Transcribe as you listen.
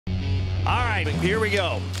right, here we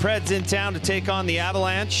go. Preds in town to take on the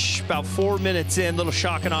Avalanche. About 4 minutes in, little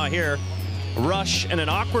shock and awe here. Rush and an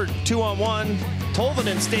awkward 2-on-1.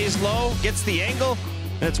 Tolvanen stays low, gets the angle,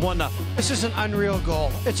 and it's 1-0. This is an unreal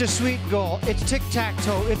goal. It's a sweet goal. It's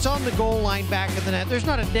tic-tac-toe. It's on the goal line back of the net. There's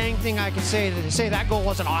not a dang thing I can say to say that goal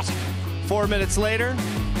wasn't awesome. 4 minutes later,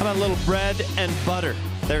 how about a little bread and butter?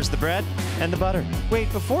 There's the bread and the butter.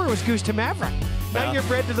 Wait, before it was goose to maverick. Now your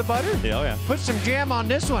bread to the butter? Yeah, oh yeah. Put some jam on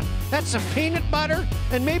this one. That's some peanut butter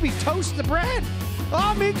and maybe toast the bread.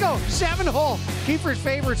 Oh, Mikko, 7-hole. Kiefer's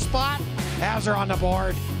favorite spot. Avs are on the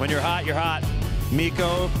board. When you're hot, you're hot.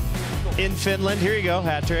 Mikko in Finland. Here you go,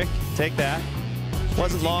 hat trick. Take that.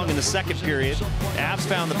 Wasn't long in the second period. Avs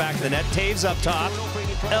found the back of the net. Taves up top.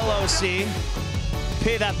 LOC.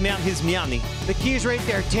 Pay that man his miani. The key is right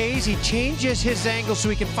there. Taves, he changes his angle so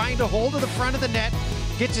he can find a hold of the front of the net.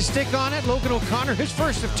 Gets a stick on it. Logan O'Connor, his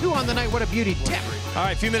first of 2 on the night. What a beauty tip. All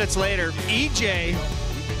right, a few minutes later, EJ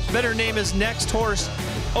better name his next horse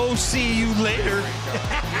OC you later,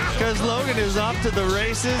 because Logan is off to the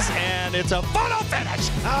races, and it's a photo finish.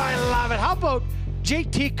 Oh, I love it. How about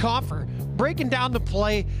JT Compher breaking down the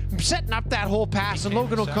play, setting up that whole pass, and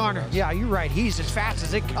Logan O'Connor. Yeah, you're right. He's as fast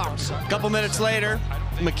as it comes. A couple minutes later,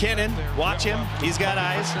 McKinnon, watch him. He's got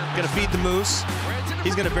eyes. Going to feed the moose.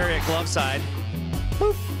 He's going to bury it glove side.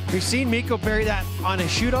 Boop. We've seen Mikko bury that on a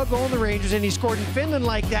shootout goal in the Rangers, and he scored in Finland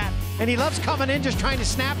like that. And he loves coming in, just trying to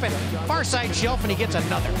snap it. Far side shelf, and he gets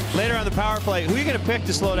another. Later on the power play, who are you going to pick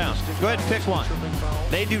to slow down? Go ahead and pick one.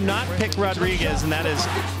 They do not pick Rodrigues, and that is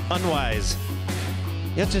unwise.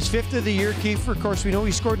 It's his 5th of the year, Kiefer. Of course, we know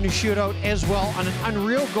he scored in a shootout as well on an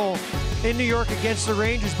unreal goal in New York against the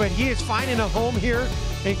Rangers, but he is finding a home here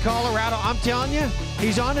in Colorado. I'm telling you,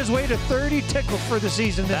 he's on his way to 30 tickles for the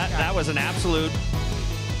season. That was an absolute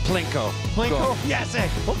Plinko. Plinko? Yes,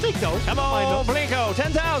 we'll take those. Come on, Plinko,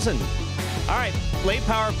 10,000. All right, late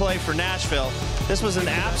power play for Nashville. This was an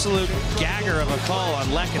absolute gagger of a call on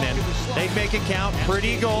Lehkonen. They make it count.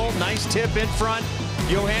 Pretty goal. Nice tip in front.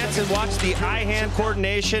 Johansson, watch the eye-hand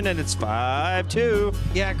coordination, and it's 5-2.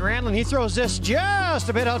 Yeah, Granlund, he throws this just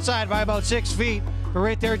a bit outside by about 6 feet. But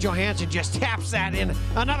right there, Johansson just taps that in.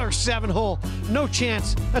 Another 7-hole. No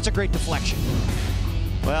chance. That's a great deflection.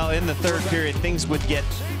 Well, in the third period, things would get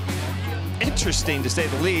interesting, to say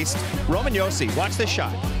the least. Roman Josi, watch this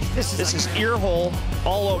shot. This is ear hole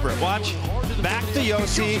all over it. Watch. Back to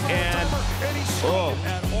Josi, and oh.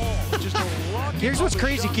 Here's what's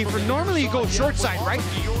crazy, Kiefer. Normally you go short side, right?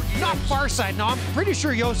 Not far side. Now, I'm pretty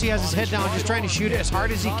sure Josi has his head down, just trying to shoot it as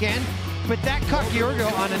hard as he can. But that caught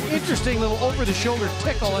Georgio on an interesting little over-the-shoulder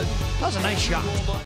tickle, and that was a nice shot.